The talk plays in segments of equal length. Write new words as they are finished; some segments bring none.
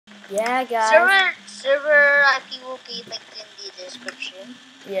Yeah, guys. Server IP will be linked in the description.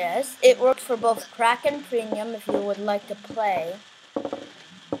 Yes, it works for both Crack and Premium if you would like to play.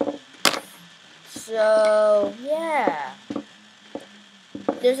 So, yeah.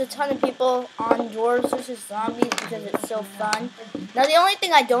 There's a ton of people on Dwarves vs. Zombies because it's so fun. Now, the only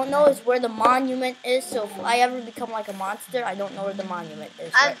thing I don't know is where the monument is, so if I ever become like a monster, I don't know where the monument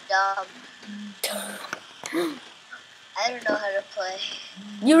is. I'm dumb. I don't know how to play.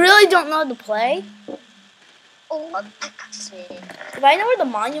 You really don't know how to play? Oh, I'm accent. If I know where the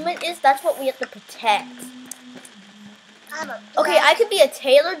monument is, that's what we have to protect. Okay, I could be a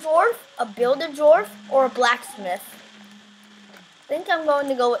tailor dwarf, a builder dwarf, or a blacksmith. I think I'm going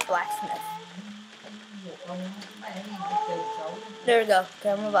to go with blacksmith. There we go.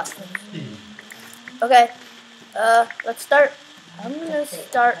 Okay, I'm a blacksmith. Okay, let's start. I'm gonna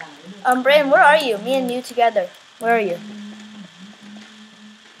start. Brandon, where are you? Me and you together. Where are you?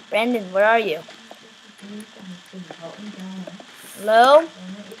 Brandon, where are you? Hello?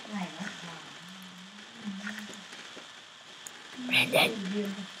 Brandon.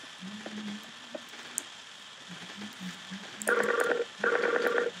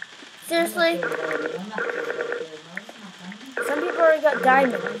 Seriously? Some people already got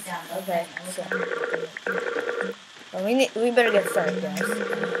diamonds. Okay, so. Well, we better get started, guys.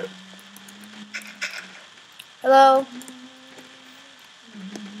 Hello?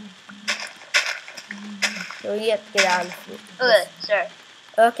 So we have to get out of here. Okay, sir.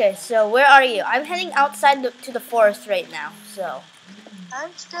 Okay, so where are you? I'm heading outside to the forest right now, so.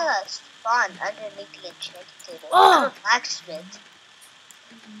 I'm still at spawn underneath the enchanting table. Oh! I'm a blacksmith.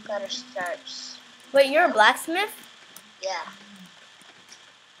 Gotta start. Wait, you're a blacksmith? Yeah.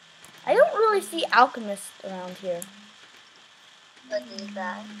 I don't really see alchemists around here. What is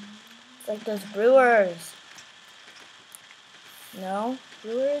that? It's like those brewers. No?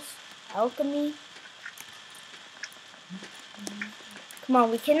 Brewers? Alchemy? Come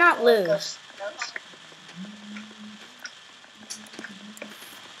on, we cannot lose.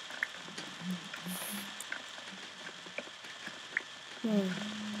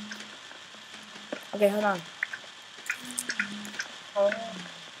 Okay, hold on.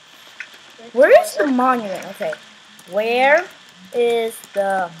 Where is the monument? Okay. Where is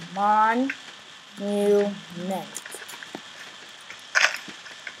the monument?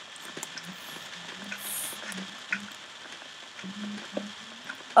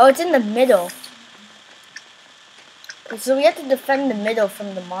 Oh, it's in the middle. So we have to defend the middle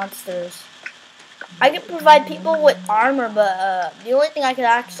from the monsters. I could provide people with armor, but the only thing I could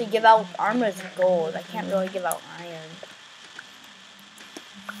actually give out with armor is gold. I can't really give out iron.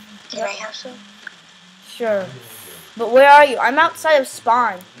 Can I have some? Sure. But where are you? I'm outside of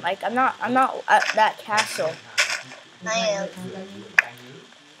spawn. Like I'm not at that castle. I am.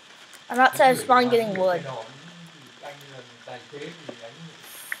 I'm outside of spawn getting wood.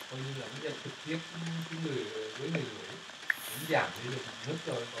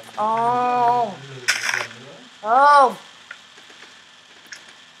 Oh. Oh.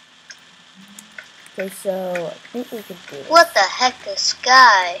 Okay, so I think we could do this. What the heck, this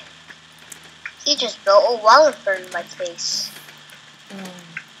guy? He just built a wall in front of my face.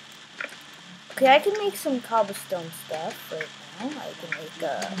 Okay, I can make some cobblestone stuff right now. I can make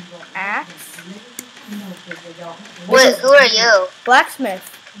a axe. Wait, who are you?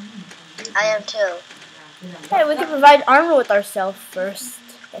 Blacksmith. I am too. Hey, we can provide armor with ourselves first.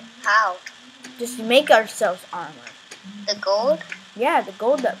 How? Just make ourselves armor. The gold? Yeah, the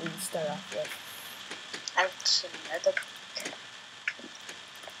gold that we start off with. I have another.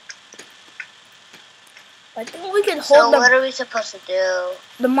 I think we can hold So what are we supposed to do?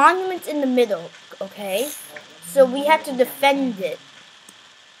 The monument's in the middle, okay? So we have to defend it.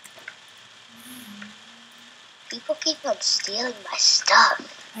 People keep on stealing my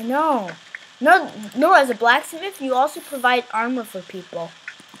stuff. I know. No, as a blacksmith, you also provide armor for people.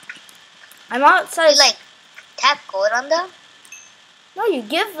 I'm outside. You like tap gold on them? No, you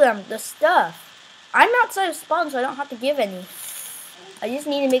give them the stuff. I'm outside of spawn, so I don't have to give any. I just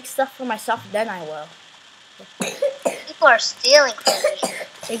need to make stuff for myself, then I will. People are stealing from me.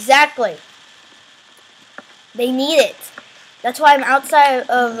 Exactly. They need it. That's why I'm outside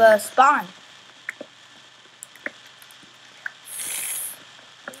of spawn.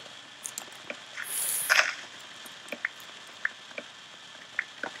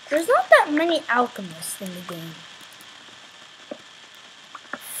 There's not that many alchemists in the game.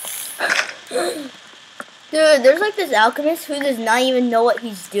 Dude, there's like this alchemist who does not even know what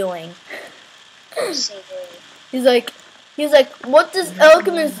he's doing. He's like, what does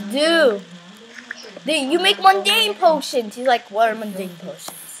alchemists do? You make mundane potions. He's like, what are mundane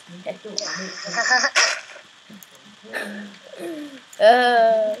potions?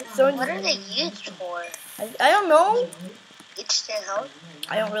 What are they used for? I don't know. Each to help?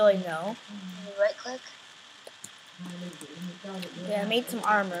 I don't really know. You right click? Okay, I made some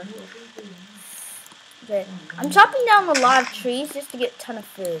armor. Okay, I'm chopping down a lot of trees just to get a ton of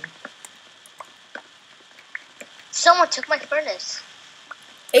food. Someone took my furnace.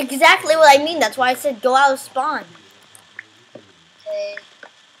 Exactly what I mean. That's why I said go out of spawn. Okay.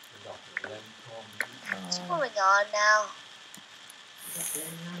 What's going on now?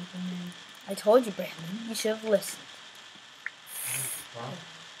 I told you, Brandon. You should have listened.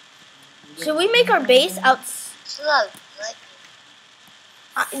 Should we make our base out?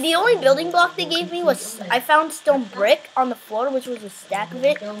 The only building block they gave me was I found stone brick on the floor, which was a stack of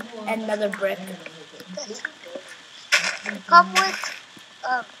it, and another brick. Come with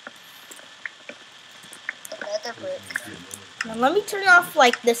another brick. Now let me turn off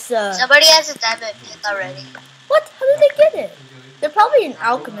like this. Somebody has a diamond pick already. What? How did they get it? They're probably an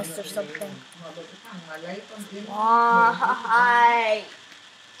alchemist or something. Hi.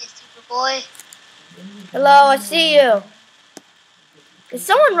 Hey, super boy. Hello, I see you. Is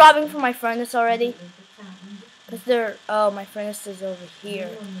someone robbing from my furnace already? Because my furnace is over here.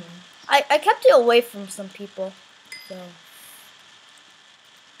 I kept it away from some people. So,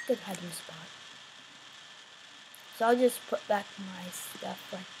 good hiding spot. So I'll just put back my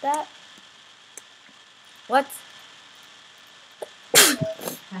stuff like that. What?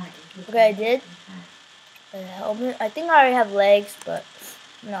 Okay, I did. Helmet. I think I already have legs, but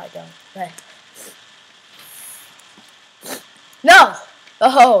no, I don't. Okay. No!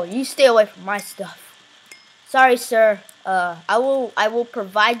 Oh, you stay away from my stuff. Sorry, sir. I will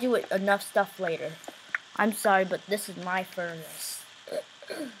provide you with enough stuff later. I'm sorry, but this is my furnace.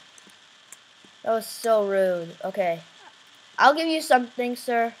 That was so rude. Okay. I'll give you something,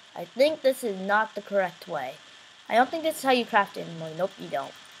 sir. I think this is not the correct way. I don't think this is how you craft it anymore. Nope, you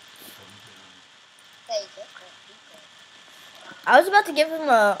don't. I was about to give him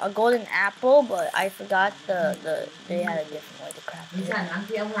a golden apple, but I forgot they had a different way to craft it.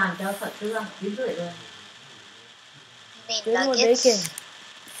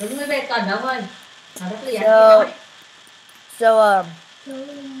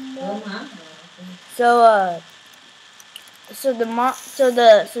 So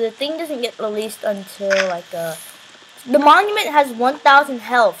the thing doesn't get released until like the monument has 1,000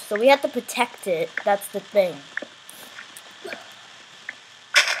 health, so we have to protect it. That's the thing.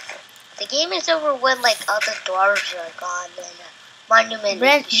 The game is over when like all the dwarves are gone and monument.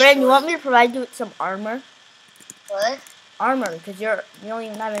 Brand, you want me to provide you with some armor? What? Armor, because you don't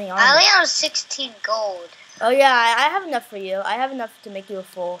even have any armor. I only have 16 gold. Oh yeah, I have enough for you. I have enough to make you a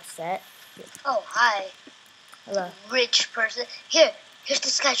full set. Oh hi. Hello. Rich person. Here's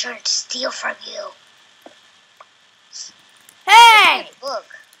this guy trying to steal from you. Hey!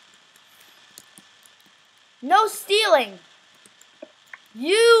 Look. No stealing.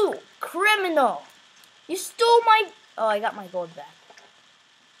 You criminal. You stole my... Oh, I got my gold back.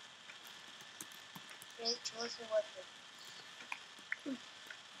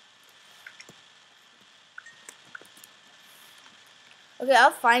 Okay,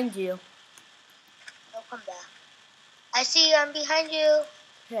 I'll find you. I'll come back. I see you. I'm behind you.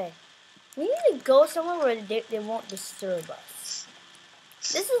 Okay. We need to go somewhere where they won't disturb us.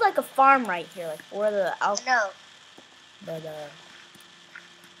 This is like a farm right here, like where the No. But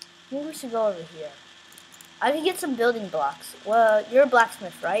maybe we should go over here. I can get some building blocks. Well, you're a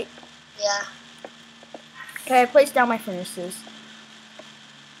blacksmith, right? Yeah. Okay, I placed down my furnaces.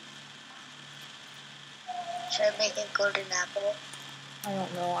 Should I make a golden apple? I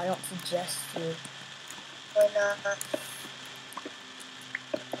don't know. I don't suggest you. Why not?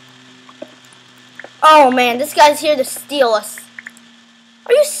 Oh man, this guy's here to steal us.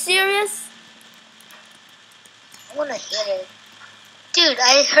 Are you serious? I wanna hit it. Dude,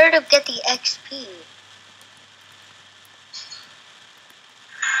 I heard him get the XP.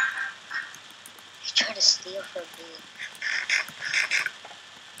 He's trying to steal from me.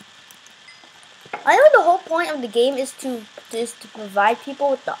 I know the whole point of the game is to provide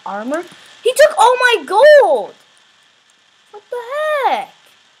people with the armor. He took all my gold! What the heck?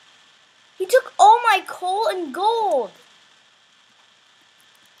 He took all my coal and gold!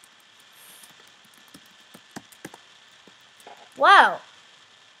 Wow.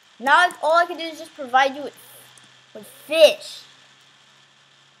 Now all I can do is just provide you with fish.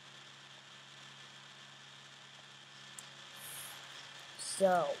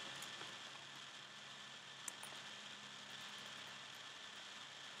 So...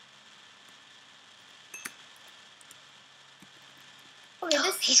 me,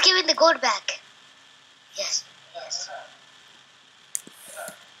 this... He's giving the gold back. Yes, yes.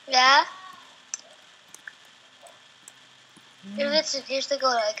 Yeah? Here, listen, here's the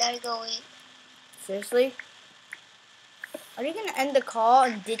gold. I gotta go eat. Seriously? Are you gonna end the call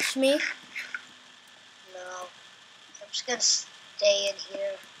and ditch me? No. I'm just gonna stay in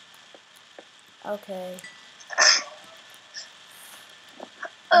here. Okay.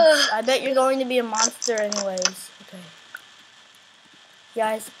 I bet you're going to be a monster anyways. Okay.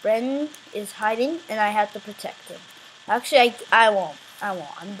 Guys, Brennan is hiding and I have to protect him. Actually, I won't.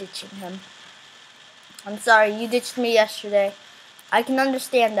 I'm ditching him. I'm sorry, you ditched me yesterday. I can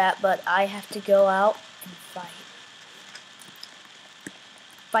understand that, but I have to go out and fight.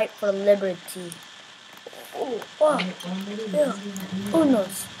 Fight for liberty. Oh, yeah.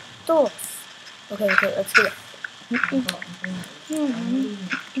 Unos, dos. Okay, let's get it.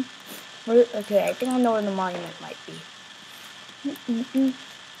 Okay, I think I know where the monument might be.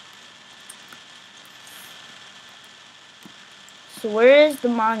 So where is the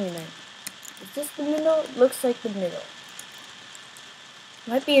monument? Is this the middle? Looks like the middle.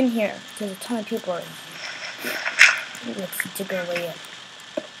 Might be in here, because a ton of people are in here. Let's take our way in.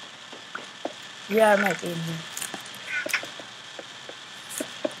 Yeah, it might be in here.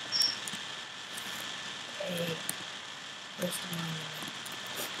 Okay. Where's the monument?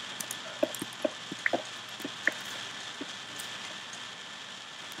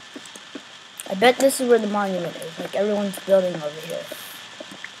 I bet this is where the monument is. Like everyone's building over here.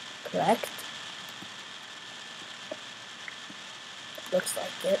 Correct? Looks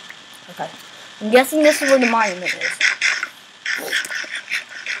like it. Okay. I'm guessing this is where the monument is.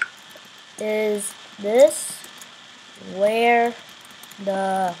 Is this where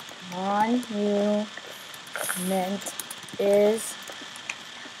the monument is?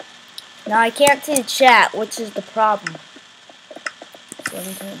 Now I can't see the chat, which is the problem. So let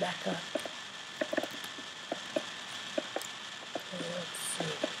me turn it back up. Okay, let's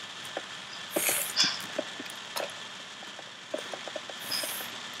see.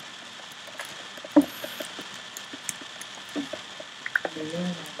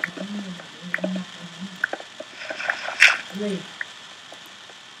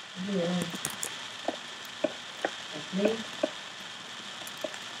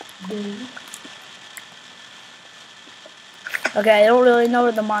 Okay, I don't really know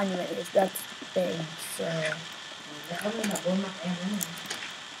where the monument is. That's the thing. So.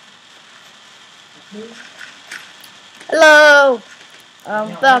 Hello.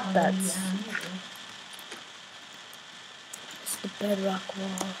 About that. It's the bedrock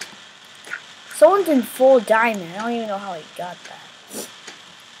wall. Someone's in full diamond. I don't even know how he got that.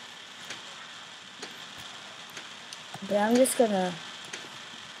 But I'm just gonna.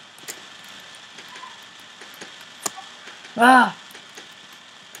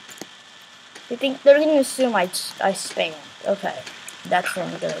 You think they're gonna assume I spammed? Okay, that's the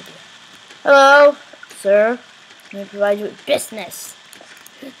only good idea. Hello, sir. Let me provide you with business.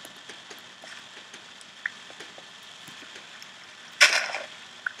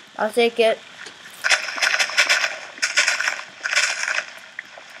 I'll take it.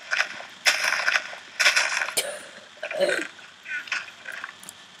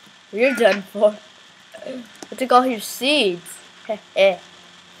 You're done for. I took all your seeds. I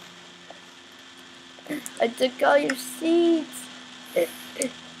took all your seeds.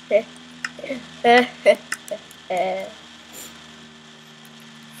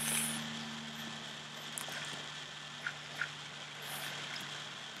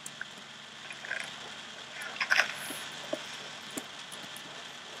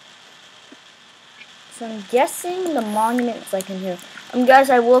 So I'm guessing the monument's like in here. Guys,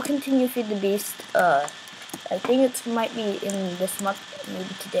 I will continue Feed the Beast. I think it might be in this month,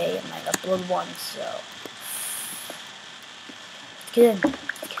 maybe today. I might upload one. So let's get in.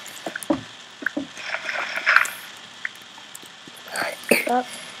 Up,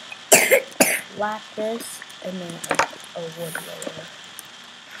 like this, and then a wood layer.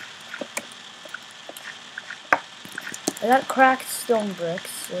 I got cracked stone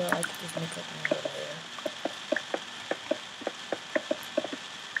bricks, so I can just make like another layer.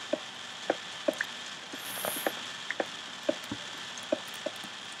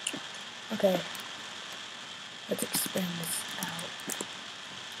 Okay, let's expand this out.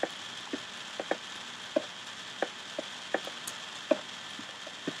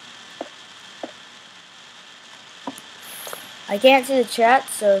 I can't see the chat,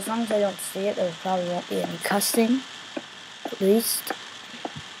 so as long as I don't see it, there probably won't be any cussing, at least.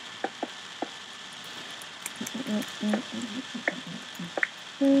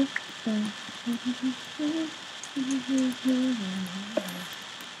 Yeah,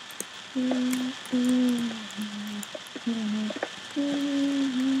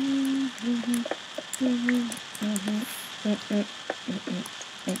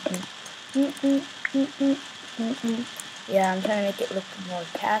 I'm trying to make it look more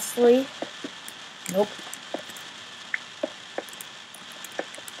castly. Nope.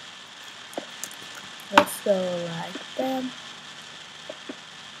 Let's go like that.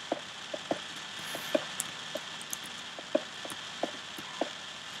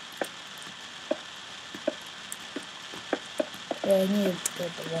 Yeah, I need to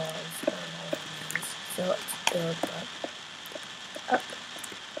build the walls. I don't know what it means. So let's build up, up,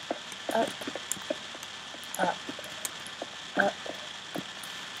 up, up, up,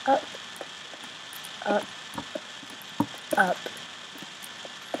 up, up,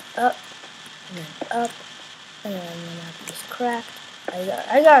 up, and then up, and then I'm gonna have this cracked. I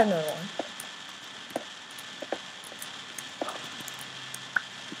got another one.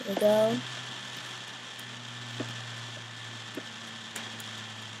 There we go.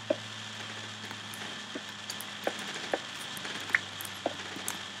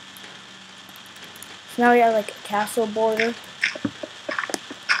 So now we have like a castle border.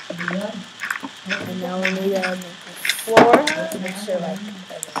 And now we need to make a floor. Make sure like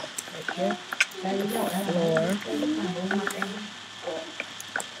right here. Floor.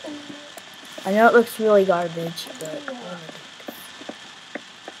 I know it looks really garbage, but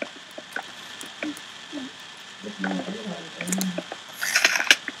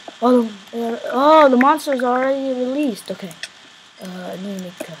oh, the monster's already released. Okay. I need to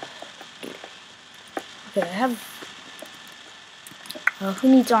make okay, I have who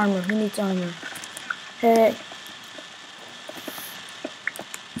needs armor? Who needs armor? Hey.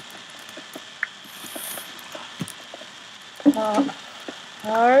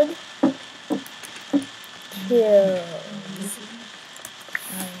 Hard kills.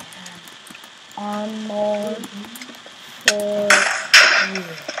 I have armor for you.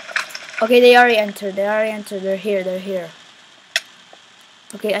 Okay, they already entered. They're here. They're here.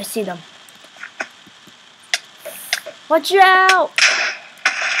 Okay, I see them. Watch out!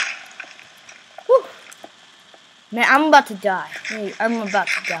 Whew. Man, I'm about to die. I'm about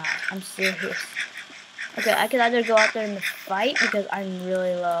to die. I'm serious. Okay, I could either go out there in the fight because I'm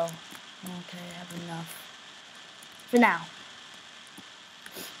really low. Okay, I have enough. For now.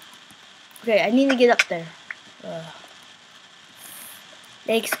 Okay, I need to get up there.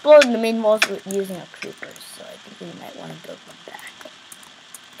 They exploded the main walls with using a creeper, so I think we might want to build them back.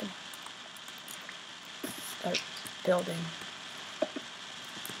 Start building.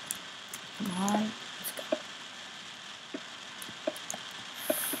 Come on, let's go.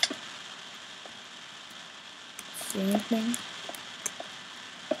 See anything?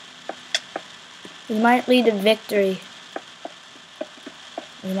 We might lead to victory.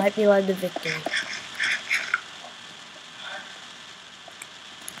 We might be led to victory.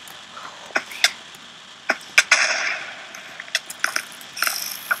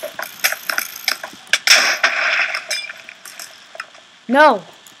 No!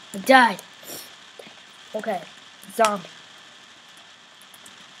 I died. Okay. Zombie.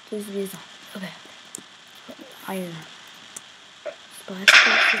 Please be a zombie. Okay. Iron. Splash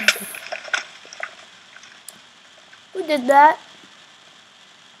potion. Who did that?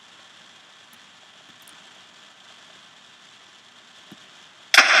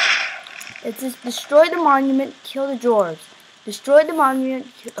 It says destroy the monument, kill the dwarves. Destroy the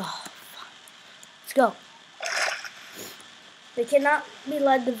monument, kill. Oh, fuck. Let's go. They cannot be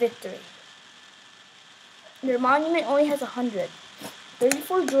led to victory. Their monument only has 100.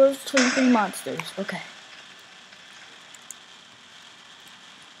 34 dwarves, 23 monsters. Okay.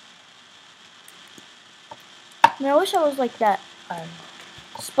 Now I wish I was like that.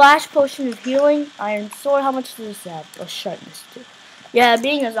 Splash potion of healing, iron sword. How much does this have? Oh, sharpness too. Yeah,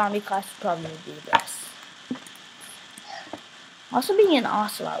 being a zombie class probably would be the best. Also, being an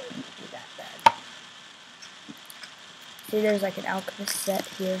ocelot wouldn't be that bad. See, there's like an alchemist set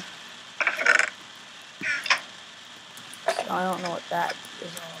here. So I don't know what that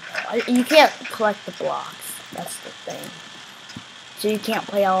is all about. You can't collect the blocks. That's the thing. So you can't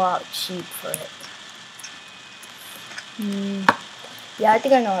play all out cheap for it. Yeah, I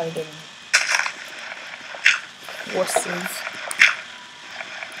think I know how to get in. Wusses.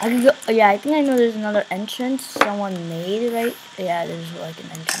 I could go. Yeah, I think I know there's another entrance someone made, right? Yeah, there's like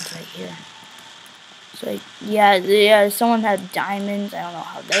an entrance right here. So yeah, someone had diamonds. I don't know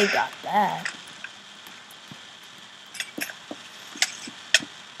how they got that.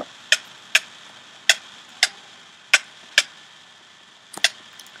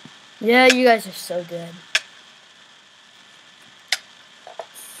 Yeah, you guys are so good.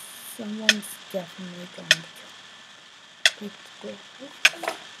 Someone's definitely going to beat the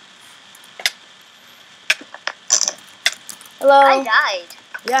dwarf. Hello. I died.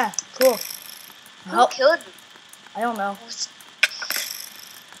 Yeah, cool. Who killed me? I don't know.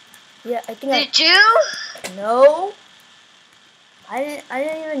 Yeah, I think Did you? No. I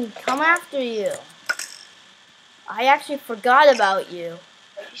didn't even come after you. I actually forgot about you.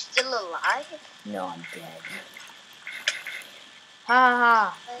 Are you still alive? No, I'm dead. Ha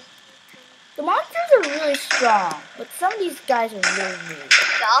ha. The monsters are really strong, but some of these guys are really weak.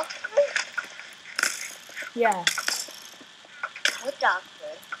 Doctor? Yeah. What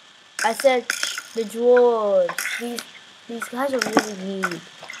doctor? I said the dwarves. These guys are really weak.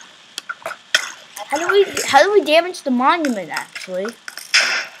 How do we damage the monument actually? I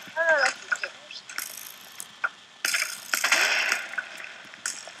don't know if you dinners.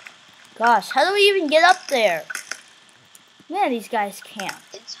 Gosh, how do we even get up there? Man, these guys can't.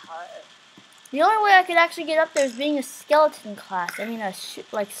 It's hard. The only way I could actually get up there is being a skeleton class. I mean,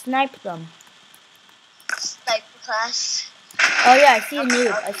 like snipe them. Sniper class. Oh yeah, I see a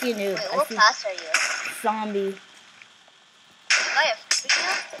noob. I see a noob. Wait, what class are you? Zombie. I have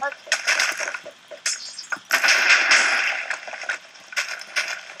video?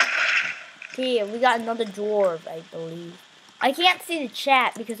 Okay, we got another dwarf, I believe. I can't see the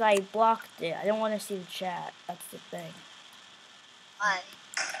chat because I blocked it. I don't want to see the chat. That's the thing. Why?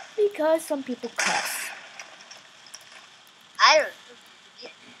 Because some people cuss. I don't know.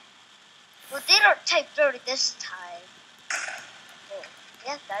 Well, they don't type dirty this time. Oh,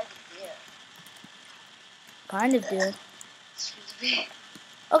 yeah, that's weird. Kind of do. Excuse me.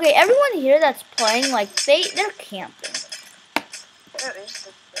 Okay, everyone here that's playing, like, they're camping. There is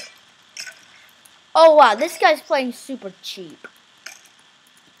the thing. Oh wow, this guy's playing super cheap.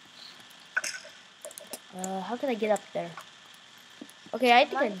 How can I get up there? Okay, I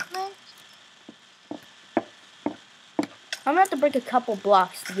think I'm gonna have to break a couple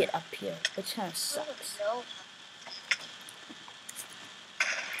blocks to get up here, which kind of sucks.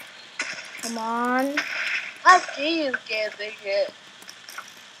 Come on. How do you damage it?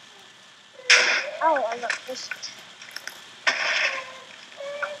 Oh, I got this.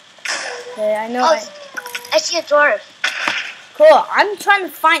 Okay, I know. Oh, I see a dwarf. Cool. I'm trying to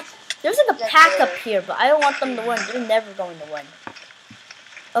find. There's like a pack up here, but I don't want them to win. They're never going to win.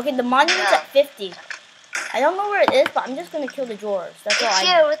 Okay, the monument's at 50. I don't know where it is, but I'm just gonna kill the dwarves. That's all I It's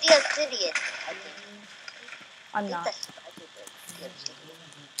know. here with the obsidian. I'm not.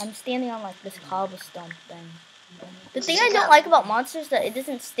 I'm standing on like this cobblestone thing. The thing I don't like about monsters is that it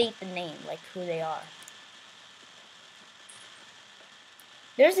doesn't state the name, like who they are.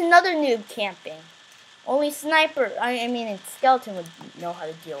 There's another noob camping. Only sniper, I mean, skeleton would know how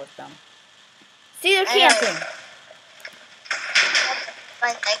to deal with them. See, they're camping.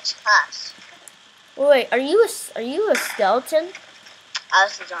 My next class. Wait, are you a skeleton? I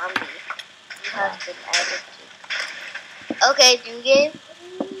was a zombie. You have been added to. Okay, new game.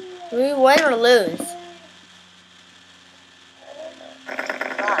 Do we win or lose?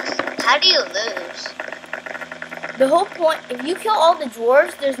 Lost. How do you lose? The whole point, if you kill all the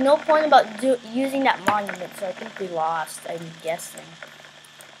dwarves, there's no point about using that monument, so I think we lost, I'm guessing.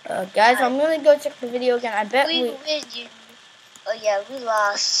 Guys, I'm gonna go check the video again. I bet we... win. Oh yeah, we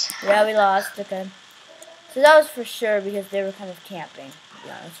lost. Yeah, we lost, okay. So that was for sure because they were kind of camping, to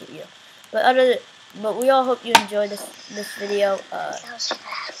be honest with you. But we all hope you enjoyed this video. That was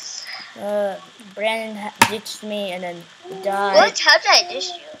fast. Brandon ditched me and then died. What? How did I ditch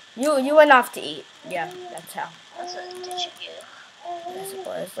you? You went off to eat. Yeah, that's how. That's what I ditched you. Yes, it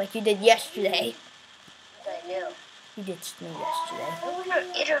was. Like you did yesterday. What did I do? You ditched me yesterday. What was your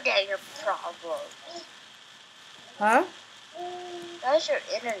internet your problem? Huh? That was your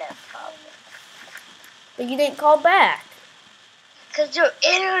internet problem. But you didn't call back. Because your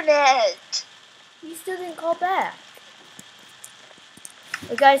internet. You still didn't call back.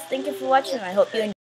 Well, guys, thank you for watching. I hope you enjoyed.